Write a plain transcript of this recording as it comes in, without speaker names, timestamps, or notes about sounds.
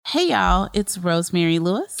Hey y'all, it's Rosemary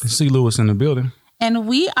Lewis. C. Lewis in the building. And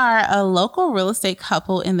we are a local real estate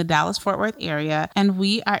couple in the Dallas-Fort Worth area. And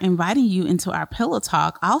we are inviting you into our Pillow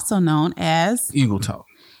Talk, also known as Eagle Talk.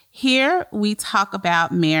 Here we talk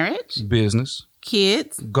about marriage, business,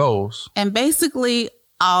 kids, goals, and basically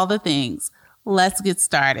all the things. Let's get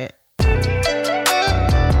started.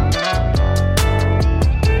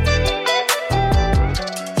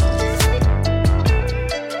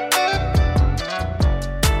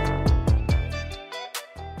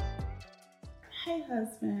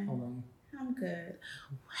 Husband. Hello. I'm good.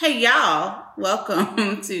 Hey y'all,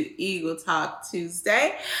 welcome to Eagle Talk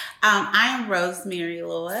Tuesday. I am Rosemary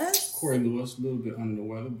Lewis. Corey Lewis, a little bit under the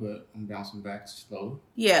weather, but I'm bouncing back slowly.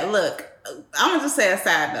 Yeah, look, I'm gonna just say a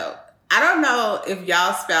side note. I don't know if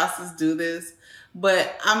y'all spouses do this,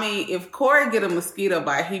 but I mean, if Corey get a mosquito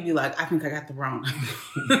bite, he'd be like, I think I got the wrong.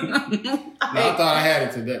 I thought I had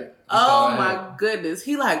it today. Oh my goodness.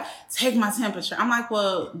 He like, take my temperature. I'm like,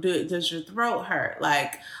 well, does your throat hurt?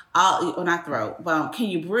 Like, not throat, but can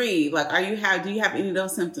you breathe? Like, do you have any of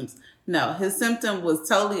those symptoms? No, his symptom was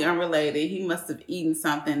totally unrelated. He must have eaten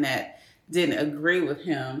something that didn't agree with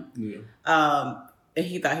him. Yeah. And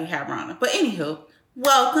he thought he had Rona. But anywho,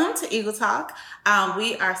 welcome to Eagle Talk.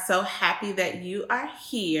 We are so happy that you are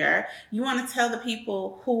here. You want to tell the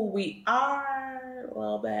people who we are a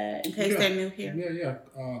little bit in case they're new here? Yeah.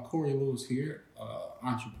 Corey Lewis here,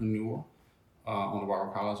 entrepreneur on the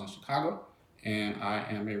Barber College in Chicago. And I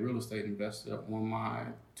am a real estate investor on my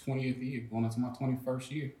 20th year, going into my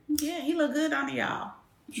 21st year. Yeah, he look good on y'all.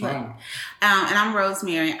 Trying. And I'm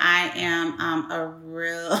Rosemary. I am a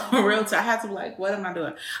realtor. I have to be like, what am I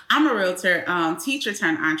doing? I'm a realtor, teacher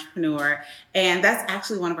turned entrepreneur. And that's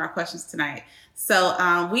actually one of our questions tonight.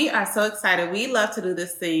 So we are so excited. We love to do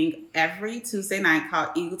this thing every Tuesday night called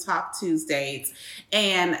Eagle Talk Tuesdays.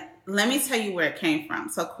 And let me tell you where it came from.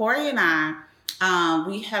 So Corey and I,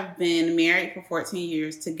 we have been married for 14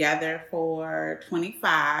 years, together for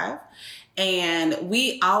 25. And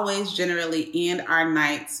we always generally end our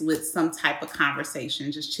nights with some type of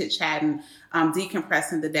conversation, just chit-chatting,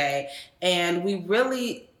 decompressing the day. And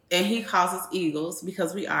and he calls us eagles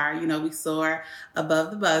because we are, we soar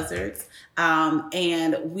above the buzzards.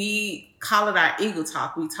 And we call it our Eagle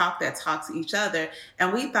Talk. We talk that talk to each other.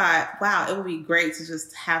 And we thought, wow, it would be great to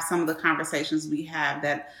just have some of the conversations we have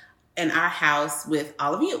that in our house with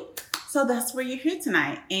all of you. So that's where you're here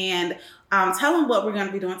tonight. And tell them what we're going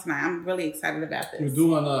to be doing tonight. I'm really excited about this. We're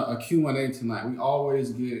doing a Q&A tonight. We always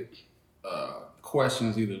get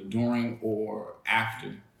questions either during or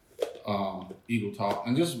after Eagle Talk,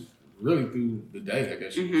 and just really through the day, I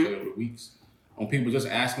guess you could say, over the weeks, on people just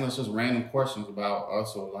asking us just random questions about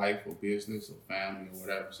us or life or business or family or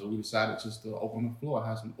whatever. So we decided just to open the floor,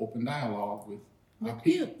 have some open dialogue with our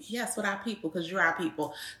people. Yes, with our people, because you're our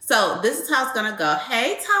people. So this is how it's gonna go.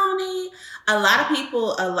 Hey, Tony. A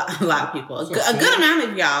good amount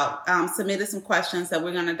of y'all submitted some questions that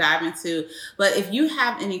we're gonna dive into. But if you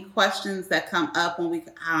have any questions that come up when we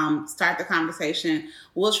start the conversation,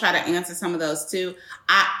 we'll try to answer some of those too.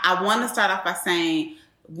 I want to start off by saying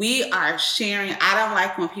we are sharing. I don't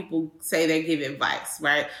like when people say they give advice,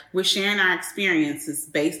 right? We're sharing our experiences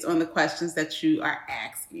based on the questions that you are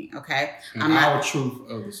asking, okay? And our truth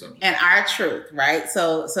of the subject. And our truth, right?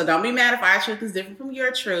 So don't be mad if our truth is different from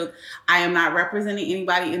your truth. I am not representing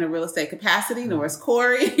anybody in a real estate capacity, nor is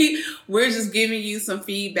Corey. We're just giving you some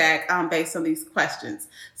feedback based on these questions.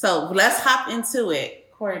 So let's hop into it.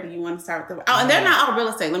 Corey, do you want to start with and they're not all real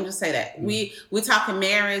estate. Let me just say that. We're talking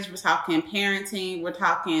marriage, we're talking parenting, we're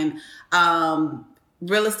talking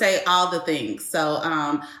real estate, all the things. So,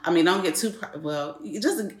 don't get too,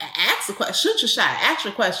 just ask a question, shoot your shot, ask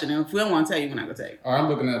your question. And if we don't want to tell you, we're not going to tell you. All right, I'm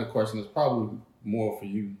looking at a question that's probably more for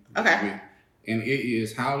you. Okay. And it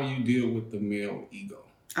is, how do you deal with the male ego?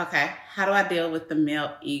 Okay. How do I deal with the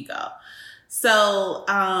male ego? So,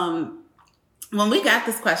 when we got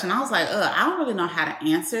this question, I was like, I don't really know how to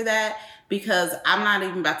answer that, because I'm not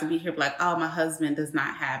even about to be here like, oh, my husband does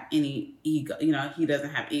not have any ego. He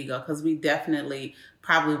doesn't have ego, because we definitely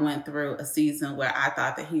probably went through a season where I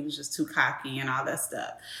thought that he was just too cocky and all that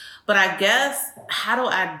stuff. But I guess, how do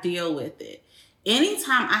I deal with it?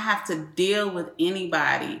 Anytime I have to deal with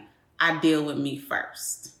anybody, I deal with me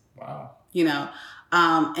first. Wow.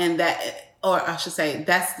 And that, or I should say,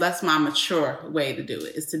 that's my mature way to do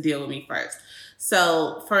it, is to deal with me first.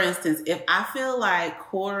 So, for instance, if I feel like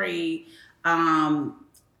Corey,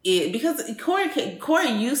 because Corey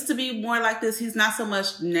used to be more like this. He's not so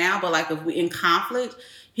much now, but like if we in conflict,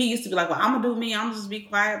 he used to be like, well, I'm gonna do me. I'm gonna just be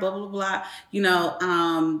quiet, blah, blah, blah,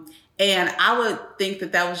 and I would think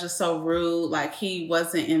that was just so rude. Like he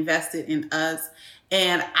wasn't invested in us.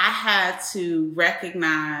 And I had to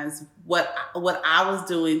recognize what I was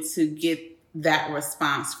doing to get that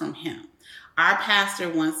response from him. Our pastor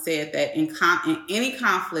once said that in any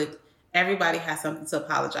conflict, everybody has something to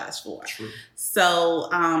apologize for. True. So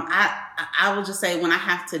I would just say when I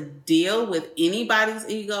have to deal with anybody's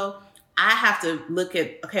ego, I have to look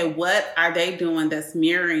at, okay, what are they doing that's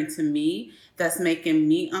mirroring to me, that's making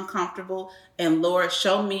me uncomfortable? And Lord,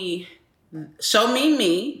 show me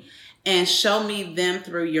me, and show me them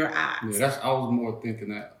through your eyes. Yeah, I was more thinking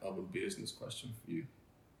that of a business question for you.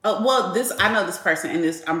 Well, I know this person,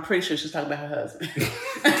 and I'm pretty sure she's talking about her husband.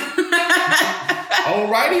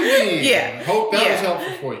 Alrighty then. Yeah. Hope that was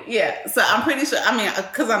helpful for you. Yeah. So I'm pretty sure. I mean,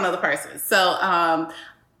 because I know the person. So I'm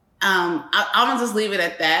gonna just leave it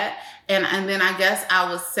at that. And then I guess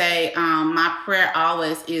I would say my prayer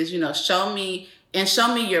always is, show me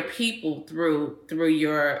your people through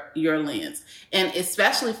your lens. And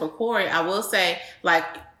especially for Corey, I will say, like,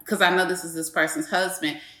 because I know this is this person's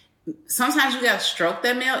husband, sometimes you got to stroke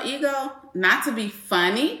that male ego, not to be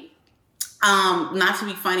funny,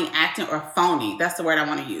 acting or phony. That's the word I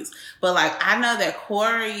want to use. But like, I know that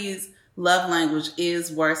Corey's love language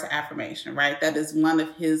is words of affirmation, right? That is one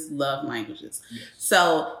of his love languages. Yes.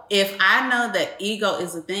 So if I know that ego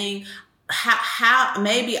is a thing, how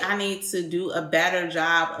maybe I need to do a better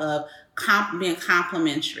job of being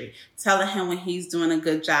complimentary, telling him when he's doing a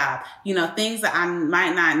good job, things that I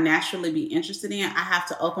might not naturally be interested in. I have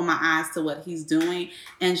to open my eyes to what he's doing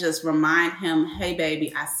and just remind him, hey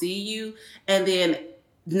baby, I see you. And then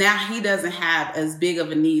now he doesn't have as big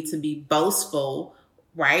of a need to be boastful,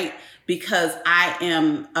 right? Because I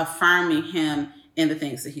am affirming him in the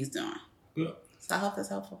things that he's doing. Good. So I hope that's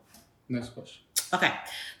helpful. Next question. Okay.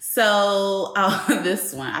 So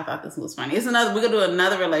this one, I thought this one was funny. We're going to do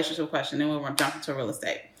another relationship question, then we're going to jump into real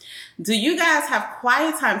estate. Do you guys have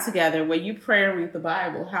quiet time together where you pray and read the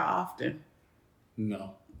Bible? How often?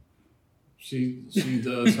 No. She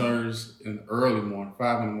does hers in the early morning,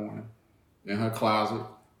 5 in the morning, in her closet.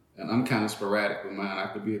 And I'm kind of sporadic with mine. I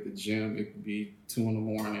could be at the gym. It could be 2 in the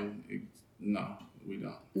morning. No, we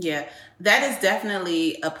don't. Yeah, that is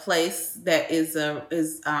definitely a place that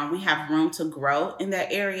we have room to grow in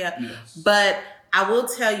that area. Yes. But I will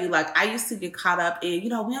tell you, like, I used to get caught up in, we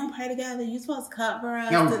don't pray together. You're supposed to cover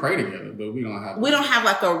us. No, we pray together, but we don't have. We don't have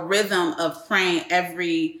like a rhythm of praying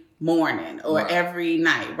every morning or every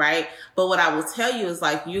night, right? But what I will tell you is,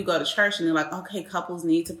 like, you go to church and you're like, okay, couples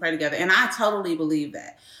need to pray together, and I totally believe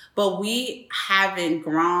that. But we haven't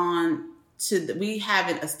we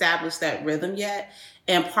haven't established that rhythm yet.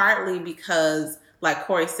 And partly because, like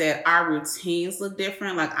Corey said, our routines look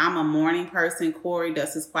different. Like, I'm a morning person. Corey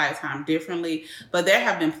does his quiet time differently. But there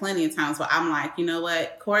have been plenty of times where I'm like, you know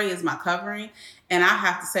what? Corey is my covering. And I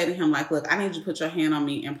have to say to him, like, look, I need you to put your hand on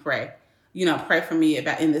me and pray. Pray for me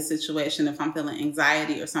in this situation if I'm feeling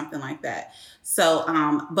anxiety or something like that. So,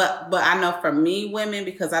 but I know for me, women,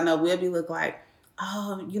 because I know we'll be look like,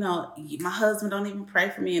 oh, my husband don't even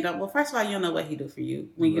pray for me. Well, first of all, you don't know what he do for you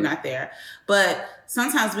when you're not there. But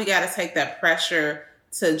sometimes we got to take that pressure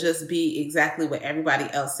to just be exactly what everybody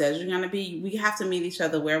else says you're going to be. We have to meet each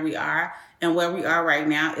other where we are. And where we are right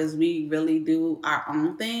now is we really do our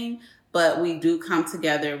own thing, but we do come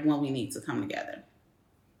together when we need to come together.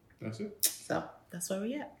 That's it. So that's where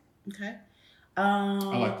we're at. Okay. I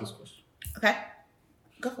like this question. Okay.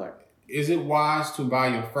 Go for it. Is it wise to buy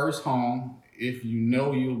your first home if you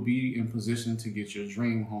know you'll be in position to get your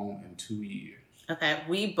dream home in 2 years? Okay,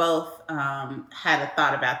 we both had a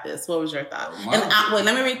thought about this. What was your thought? Wait,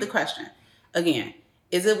 let me read the question again.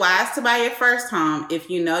 Is it wise to buy your first home if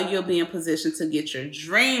you know you'll be in position to get your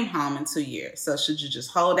dream home in 2 years? So should you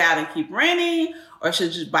just hold out and keep renting, or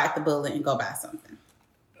should you bite the bullet and go buy something?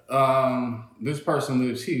 This person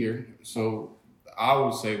lives here, so I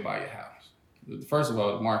would say buy your house. First of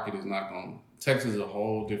all, the market is not going. Texas is a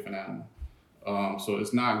whole different animal. So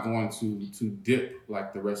it's not going to dip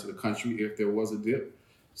like the rest of the country if there was a dip.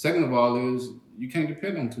 Second of all is you can't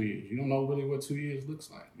depend on 2 years. You don't know really what 2 years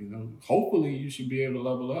looks like. Hopefully you should be able to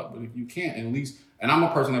level up, but if you can't, at least, and I'm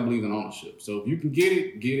a person that believes in ownership. So if you can get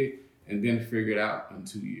it, and then figure it out in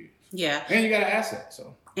 2 years. Yeah. And you got an asset,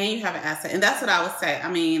 so. And you have an asset. And that's what I would say. I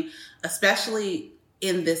mean, especially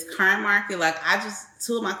in this current market, like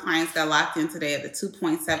two of my clients got locked in today at the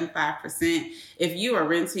 2.75%. If you are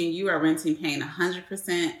renting paying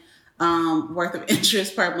 100% worth of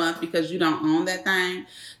interest per month because you don't own that thing.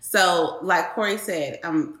 So like Corey said,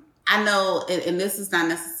 I know, and this is not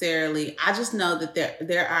necessarily, I just know that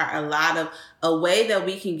there are a way that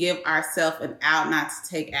we can give ourselves an out not to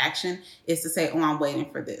take action is to say, oh, I'm waiting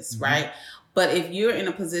for this, right? But if you're in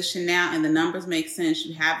a position now and the numbers make sense,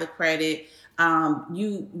 you have the credit,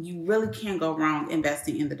 you really can't go wrong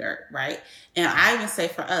investing in the dirt, right? And I even say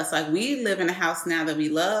for us, like we live in a house now that we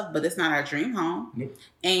love, but it's not our dream home. Nope.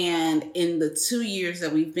 And in the 2 years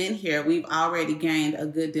that we've been here, we've already gained a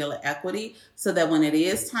good deal of equity so that when it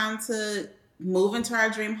is time to move into our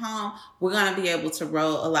dream home, we're going to be able to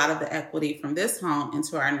roll a lot of the equity from this home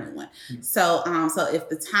into our new one. Mm-hmm. So if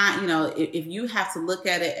the time, if you have to look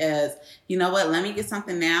at it as, you know what, let me get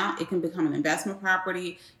something now, it can become an investment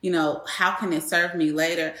property. How can it serve me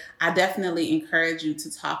later? I definitely encourage you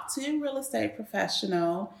to talk to a real estate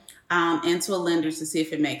professional and to a lender to see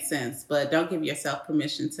if it makes sense. But don't give yourself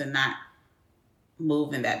permission to not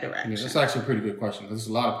move in that direction. Yeah, that's actually a pretty good question. There's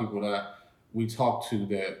a lot of people that we talk to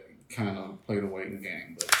that kind of play the waiting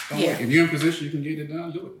game, but if you're in position, you can get it done.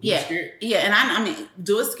 Do it. Do it scared. Yeah, and I mean,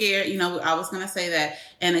 do it scared. I was gonna say that,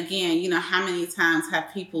 and again, how many times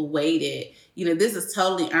have people waited? This is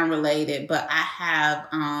totally unrelated, but I have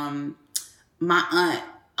my aunt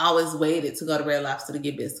always waited to go to Red Lobster to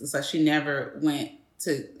get biscuits, so she never went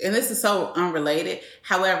to. And this is so unrelated.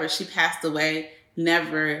 However, she passed away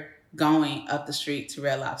never going up the street to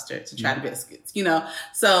Red Lobster to try the biscuits,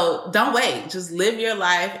 So don't wait. Just live your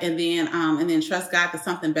life and then trust God that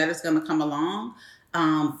something better is going to come along.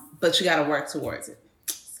 But you got to work towards it.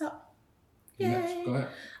 So, yay. Go ahead.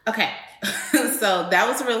 Okay. So that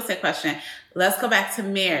was a real estate question. Let's go back to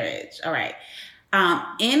marriage. All right.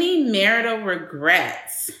 Any marital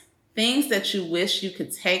regrets, things that you wish you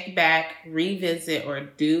could take back, revisit, or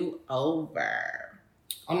do over?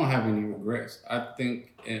 I don't have any regrets. I think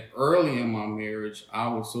early in my marriage, I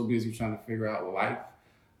was so busy trying to figure out life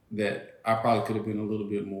that I probably could have been a little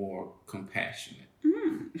bit more compassionate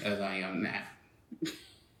as I am now.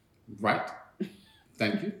 Right?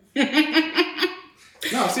 Thank you.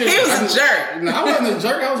 No, seriously. He was a jerk. No, I wasn't a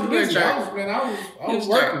jerk. I was busy. I was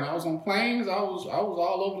working. I was on planes. I was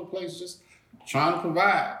all over the place just trying to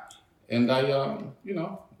provide. And I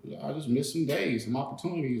just missed some days, some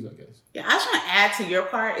opportunities, I guess. Yeah, I just want to add to your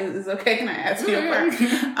part. Is it okay? Can I add to your part?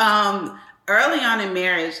 Early on in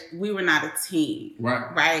marriage, we were not a team.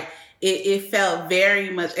 Right? It felt very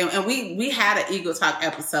much, and we had an Eagle Talk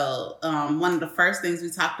episode. One of the first things we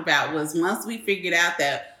talked about was once we figured out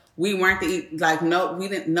that we weren't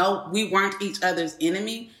we weren't each other's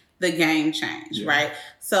enemy, the game changed, right?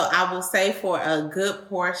 So I will say for a good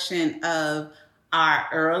portion of our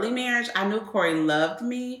early marriage, I knew Corey loved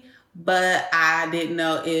me, but I didn't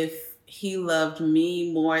know if he loved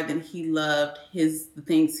me more than he loved the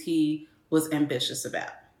things he was ambitious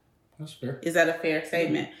about. That's fair. Is that a fair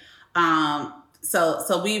statement?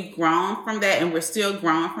 So we've grown from that, and we're still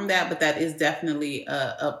growing from that, but that is definitely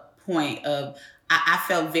a point of, I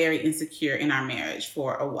felt very insecure in our marriage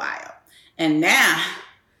for a while. And now...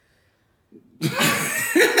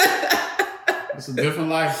 It's a different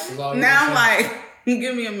life. Now I'm like,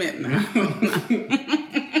 give me a minute now.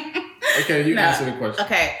 Okay, you answer the question.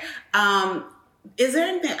 Okay. Is there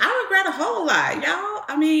anything? I regret a whole lot, y'all.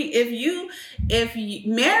 I mean, if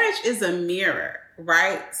marriage is a mirror,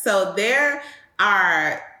 right? So there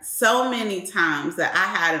are so many times that I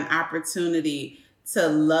had an opportunity to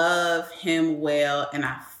love him well, and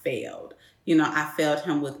I failed. I failed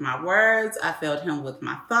him with my words. I failed him with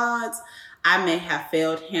my thoughts. I may have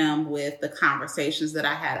failed him with the conversations that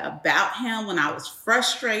I had about him when I was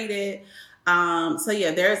frustrated.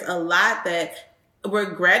 There's a lot that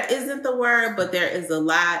regret isn't the word, but there is a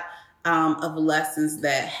lot of lessons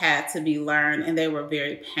that had to be learned, and they were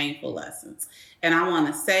very painful lessons. And I want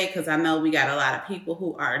to say, because I know we got a lot of people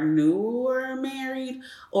who are newer married,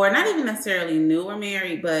 or not even necessarily newer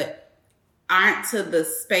married, but aren't to the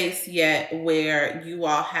space yet where you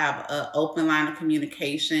all have an open line of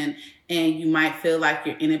communication and you might feel like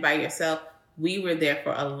you're in it by yourself. We were there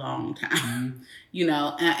for a long time,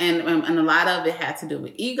 and a lot of it had to do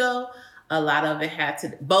with ego. A lot of it had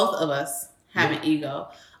to, both of us have an ego.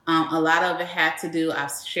 A lot of it had to do,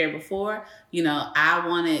 I've shared before, I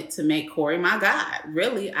wanted to make Corey my God.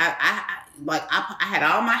 Really, I had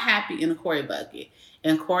all my happy in the Corey bucket.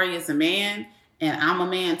 And Corey is a man, and I'm a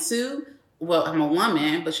man too. Well, I'm a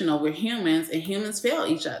woman, but we're humans, and humans fail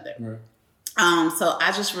each other. Right. So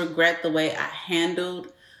I just regret the way I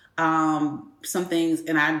handled some things,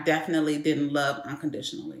 and I definitely didn't love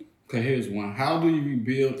unconditionally. Okay, here's one. How do you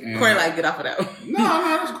rebuild? Corey, get off of that one. No,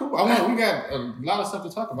 that's cool. We got a lot of stuff to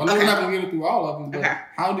talk about. I know we're not going to get through all of them, but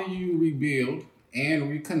how do you rebuild and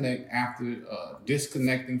reconnect after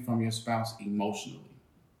disconnecting from your spouse emotionally?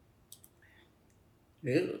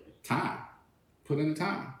 Ew. Time. Put in the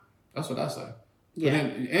time. That's what I say. Yeah.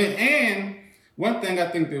 And one thing I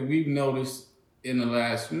think that we've noticed in the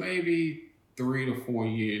last maybe 3 to 4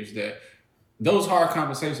 years, that those hard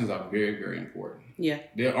conversations are very, very important. Yeah.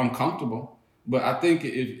 They're uncomfortable, but I think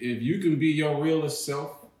if you can be your realest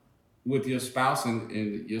self with your spouse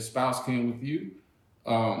and your spouse can with you,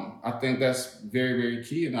 I think that's very, very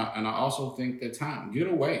key. And I also think that time, get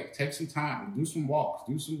away, take some time, do some walks,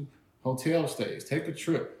 do some hotel stays, take a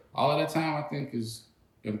trip. All of that time, I think, is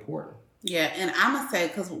important. Yeah, and I'm going to say,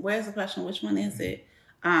 because where's the question? Which one is it?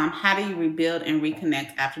 How do you rebuild and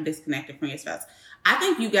reconnect after disconnecting from your spouse? I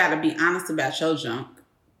think you got to be honest about your junk.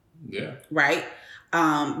 Yeah. Right?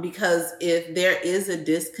 Because if there is a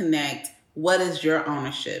disconnect, what is your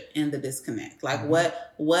ownership in the disconnect? Like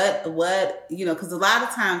what, because a lot of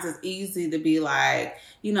times it's easy to be like,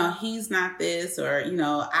 he's not this, or,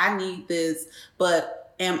 I need this,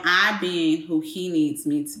 but am I being who he needs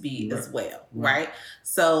me to be as well? Right.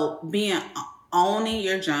 So owning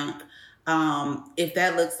your junk, if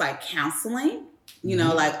that looks like counseling,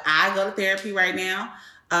 like I go to therapy right now.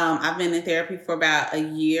 I've been in therapy for about a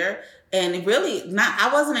year. And really, I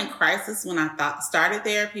wasn't in crisis when I started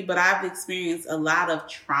therapy, but I've experienced a lot of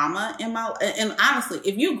trauma in my. And honestly,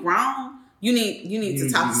 if you've grown, you need to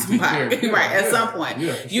talk to somebody, right? At some point,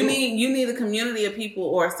 you need a community of people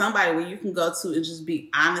or somebody where you can go to and just be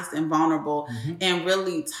honest and vulnerable and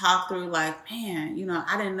really talk through. Like, man,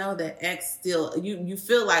 I didn't know that X still. You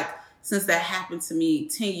feel like since that happened to me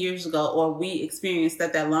 10 years ago, or we experienced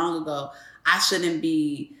that long ago, I shouldn't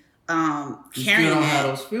be. Carrying you don't have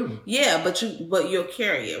those feelings. Yeah, but you'll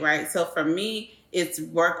carry it, right? So for me, it's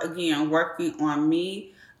working on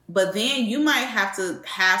me. But then you might have to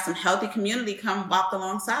have some healthy community come walk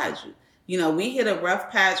alongside you. We hit a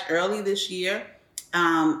rough patch early this year.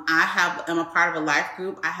 I'm a part of a life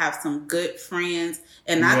group. I have some good friends,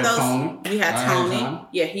 and not those. Tony. We had Tony.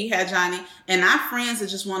 Yeah, he had Johnny, and not friends that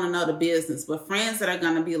just want to know the business, but friends that are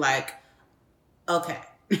going to be like, okay.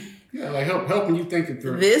 Yeah, like helping you think it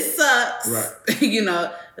through. This sucks. Right.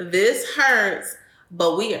 This hurts,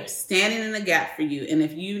 but we are standing in the gap for you. And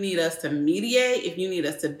if you need us to mediate, if you need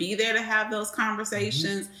us to be there to have those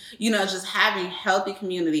conversations, just having healthy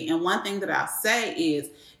community. And one thing that I'll say is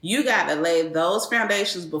you got to lay those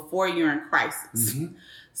foundations before you're in crisis.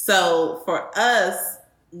 So for us,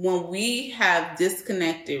 when we have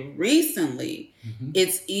disconnected recently,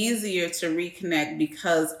 it's easier to reconnect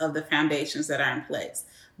because of the foundations that are in place.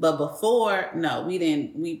 But before, no, we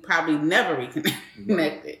didn't. We probably never reconnected, All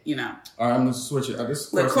right, I'm going to switch it.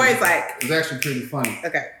 Look, Corey's like... It's actually pretty funny.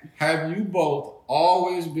 Okay. Have you both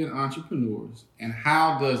always been entrepreneurs? And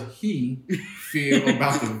how does he feel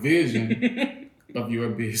about the vision of your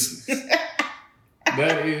business?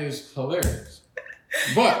 That is hilarious.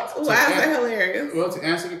 But... Why is that hilarious? Well, to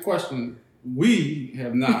answer the question, we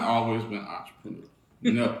have not always been entrepreneurs.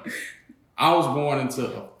 No. I was born into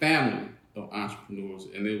a family of entrepreneurs,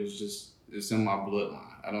 and it's in my bloodline.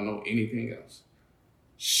 I don't know anything else.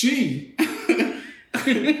 She, how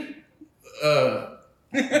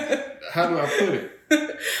do I put it?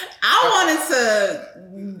 I wanted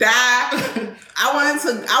to die. I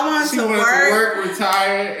wanted to work,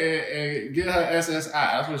 retire, and get her SSI.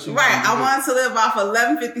 That's what she wanted. Right. I wanted to live off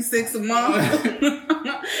 $11.56 a month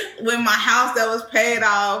with my house that was paid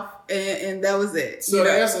off. And that was it. So to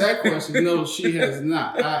answer that question, no, she has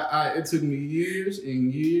not. It took me years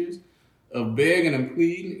and years of begging and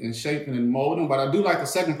pleading and shaping and molding. But I do like the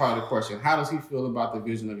second part of the question. How does he feel about the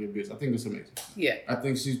vision of your business? I think that's amazing. Yeah. I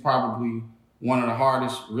think she's probably one of the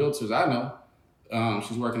hardest realtors I know.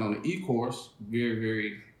 She's working on the e-course. Very,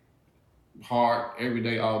 very hard every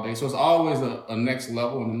day, all day. So it's always a next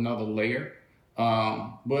level and another layer.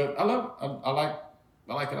 But I love it.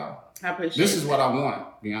 I like it all. I appreciate this is what I wanted, to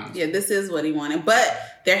be honest. Yeah, this is what he wanted. But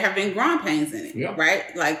there have been growing pains in it,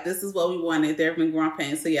 right? Like, this is what we wanted. There have been growing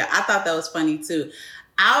pains. So, yeah, I thought that was funny, too.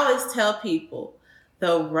 I always tell people,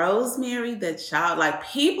 the Rosemary that y'all, like,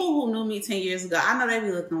 people who knew me 10 years ago, I know they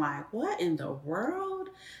be looking like, what in the world?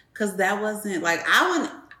 Because that wasn't, like, I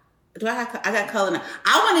got color nails.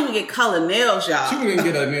 I wouldn't even get color nails, y'all. She wouldn't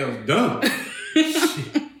get her nails done.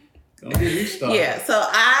 Don't get me started. Yeah, so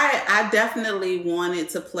I definitely wanted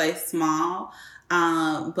to play small,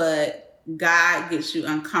 but God gets you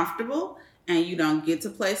uncomfortable and you don't get to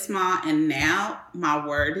play small. And now my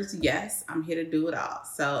word is yes, I'm here to do it all.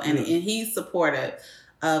 So, and he's supportive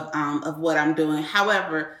of what I'm doing.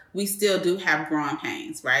 However, we still do have growing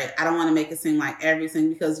pains, right? I don't want to make it seem like everything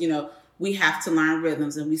because, we have to learn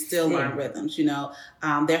rhythms and we still learn rhythms,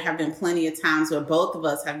 There have been plenty of times where both of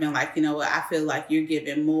us have been like, you know what, I feel like you're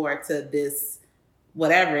giving more to this,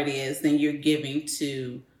 whatever it is, than you're giving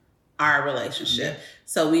to our relationship. Yeah.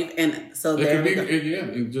 So there we go.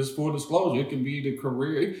 And just for disclosure, it could be the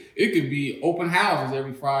career. It could be open houses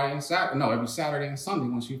every Friday and Saturday. No, every Saturday and Sunday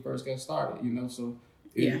once you first get started. So.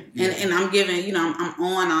 And I'm giving, I'm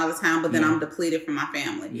on all the time, but then I'm depleted from my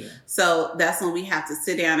family. Yeah. So that's when we have to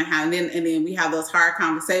sit down and then we have those hard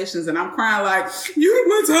conversations, and I'm crying like, you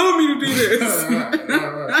were telling me to do this. right.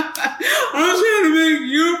 I'm trying to make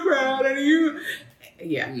you proud of you.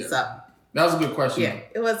 Yeah. So that was a good question. Yeah,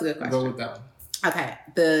 it was a good question. Go with that one. Okay.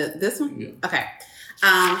 This one? Yeah. Okay.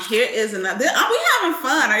 Here is another. We having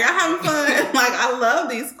fun. Are y'all having fun? Like, I love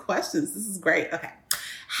these questions. This is great. Okay.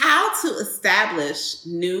 How to establish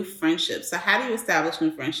new friendships. So how do you establish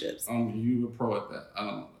new friendships? You a pro at that. I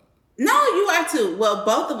don't know that. No, you are too. Well,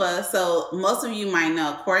 both of us. So most of you might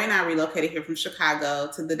know, Corey and I relocated here from Chicago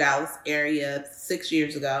to the Dallas area 6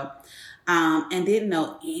 years ago. And didn't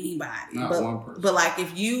know anybody. Not one person. But like,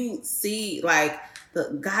 if you see, like,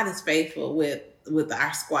 God is faithful with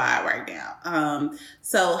our squad right now.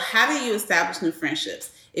 So how do you establish new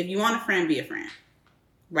friendships? If you want a friend, be a friend.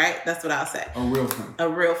 Right? That's what I'll say. A real friend. A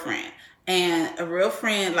real friend. And a real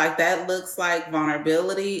friend, like, that looks like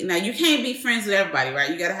vulnerability. Now, you can't be friends with everybody, right?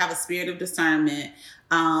 You got to have a spirit of discernment.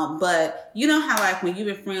 But you know how, like, when you've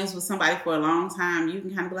been friends with somebody for a long time, you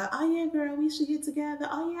can kind of be like, oh, yeah, girl, we should get together.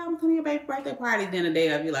 Oh, yeah, I'm coming to your baby's birthday party. Then a day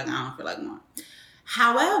of you like, I don't feel like more.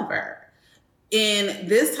 However, in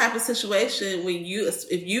this type of situation,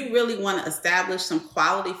 if you really want to establish some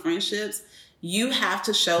quality friendships, you have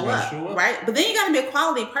to show up, right? But then you got to be a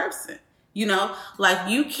quality person, like,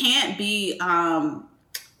 you can't be,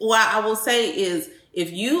 what I will say is,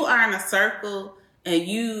 if you are in a circle and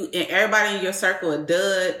everybody in your circle a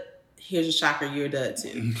dud, here's your shocker, you're a dud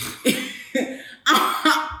too.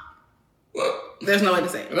 There's no way to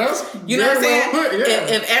say it. You know what I'm saying?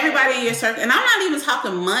 If everybody in your circle, and I'm not even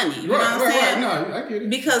talking money, you know what I'm saying? Right. No, I get it.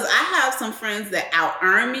 Because I have some friends that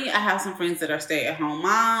out-earn me. I have some friends that are stay-at-home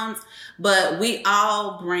moms, but we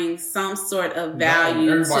all bring some sort of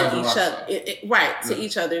value to each other, to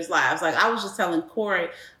each other's lives. Like, I was just telling Corey,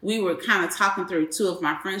 we were kind of talking through two of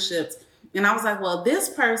my friendships, and I was like, well, this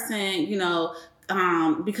person,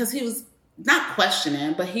 because he was not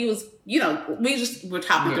questioning, but he was, we just were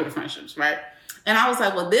talking through the friendships, right? And I was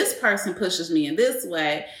like, well, this person pushes me in this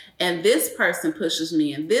way, and this person pushes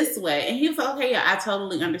me in this way. And he was like, okay, yeah, I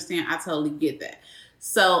totally understand. I totally get that.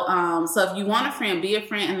 So if you want a friend, be a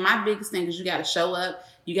friend. And my biggest thing is you got to show up.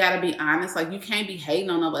 You got to be honest. Like, you can't be hating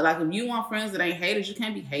on nobody. Like, if you want friends that ain't haters, you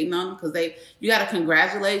can't be hating on them, because you got to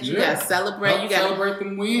congratulate. You got to celebrate. You got to celebrate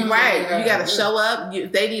them wins. Right. You got to show up.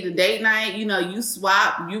 If they need a date night, you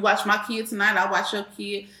swap. You watch my kid tonight. I'll watch your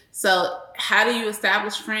kid. So how do you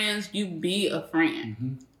establish friends? You be a friend.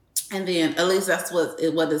 Mm-hmm. And then at least that's what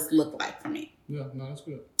it's looked like for me. Yeah, no, that's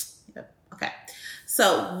good. Yep. Okay.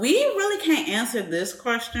 So we really can't answer this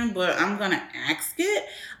question, but I'm going to ask it.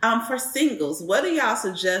 For singles, what do y'all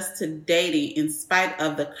suggest to dating in spite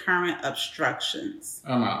of the current obstructions?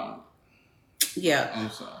 I'm out. Yeah. I'm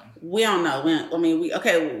sorry. We don't know.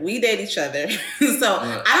 We date each other. So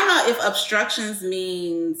I don't know if obstructions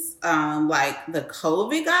means like the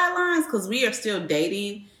COVID guidelines, because we are still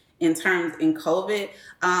dating in COVID.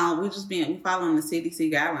 We following the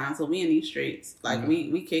CDC guidelines. So we in these streets, like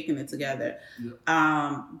we kicking it together.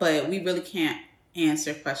 Yeah. But we really can't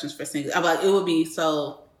answer questions for singles. Like, it would be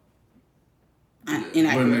so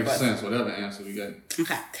inaccurate. Wouldn't make sense, whatever answer we got.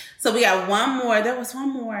 Okay. So we got one more. There was one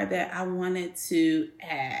more that I wanted to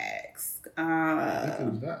ask. I think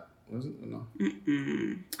it was that. Was it or no?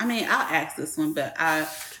 I mean, I'll ask this one, but I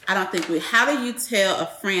don't think how do you tell a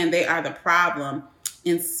friend they are the problem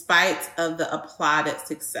in spite of the applauded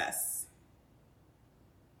success?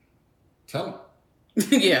 Tell them.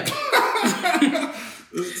 Yeah.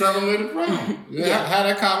 Just tell them they're the problem. Have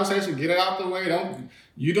that conversation. Get it out the way.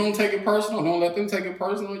 You don't take it personal. Don't let them take it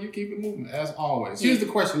personal. You keep it moving, as always. Here's the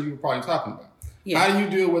question you were probably talking about. Yeah. How do you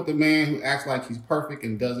deal with the man who acts like he's perfect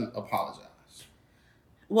and doesn't apologize?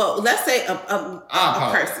 Well, let's say a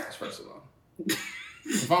person. First of all.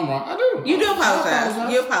 If I'm wrong, I do. You do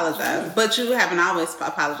apologize. You apologize. But you haven't always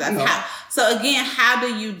apologized. No. So again, how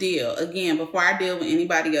do you deal? Again, before I deal with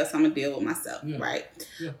anybody else, I'm gonna deal with myself, right?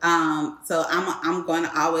 Yeah. So I'm going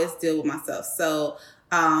to always deal with myself. So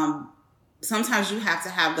sometimes you have to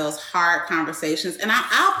have those hard conversations. And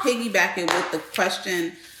I'll piggyback it with the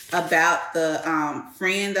question about the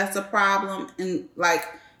friend that's a problem. And like,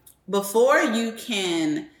 before you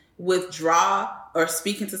can withdraw or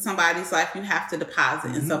speak into somebody's life, you have to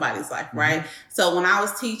deposit in somebody's life, right? So when I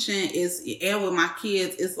was teaching and with my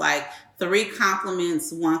kids, it's like 3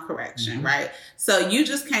 compliments, 1 correction, right? So you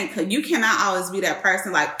just you cannot always be that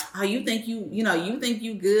person like, oh, you think you think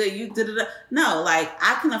you good, you did it. No, like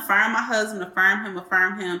I can affirm my husband,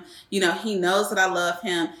 affirm him. You know, he knows that I love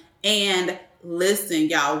him. And listen,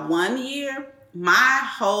 y'all, 1 year, my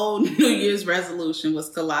whole New Year's resolution was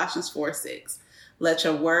Colossians 4:6. Let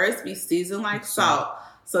your words be seasoned like salt,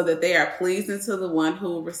 so that they are pleasing to the one who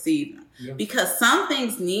will receive them. Yeah. Because some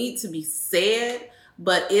things need to be said,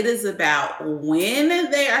 but it is about when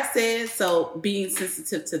they are said. So being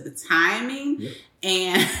sensitive to the timing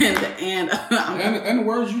and the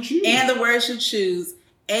words you choose,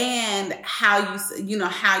 and how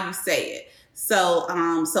you say it. So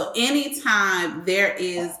anytime there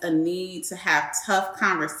is a need to have tough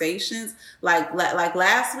conversations, like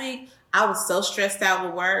last week, I was so stressed out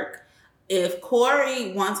with work. If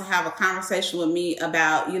Corey wants to have a conversation with me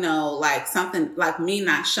about, like something like me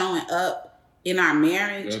not showing up in our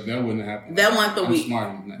marriage, that wouldn't happen. That wasn't the week. You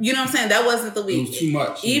know what I'm saying? That wasn't the week. It was too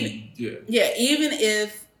much. Even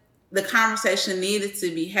if the conversation needed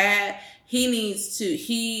to be had,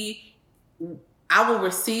 I will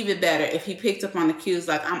receive it better if he picked up on the cues.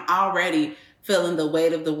 Like, I'm already feeling the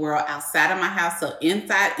weight of the world outside of my house. So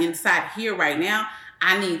inside here right now,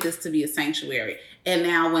 I need this to be a sanctuary. And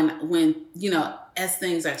now when as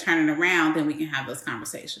things are turning around, then we can have those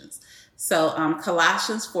conversations. So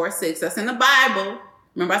Colossians 4:6, that's in the Bible.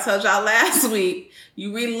 Remember I told y'all last week,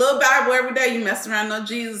 you read a little Bible every day, you mess around with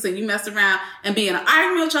Jesus, and you mess around and be in an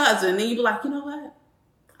argument with your husband, and then you be like, you know what?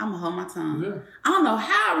 I'm going to hold my tongue. Yeah. I don't know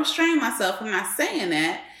how I restrain myself from not saying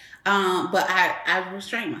that, but I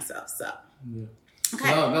restrain myself. So, okay.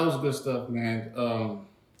 That was good stuff, man.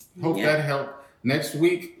 Hope that helped. Next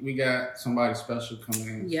week, we got somebody special coming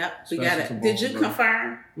in. Yep, we got it. Did you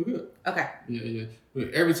confirm? We're good. Okay. Yeah.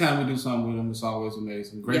 Every time we do something with them, it's always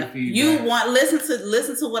amazing. Great feedback.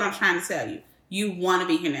 Listen to what I'm trying to tell you. You want to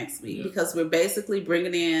be here next week because we're basically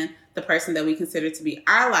bringing in the person that we consider to be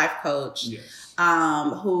our life coach,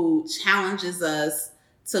 who challenges us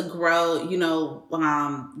to grow. You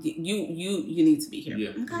need to be here. Yeah,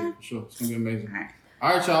 okay? Yeah, for sure. It's gonna be amazing.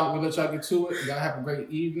 All right, y'all. We'll let y'all get to it. Y'all have a great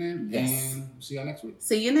evening, and see y'all next week.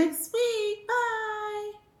 See you next week. Bye.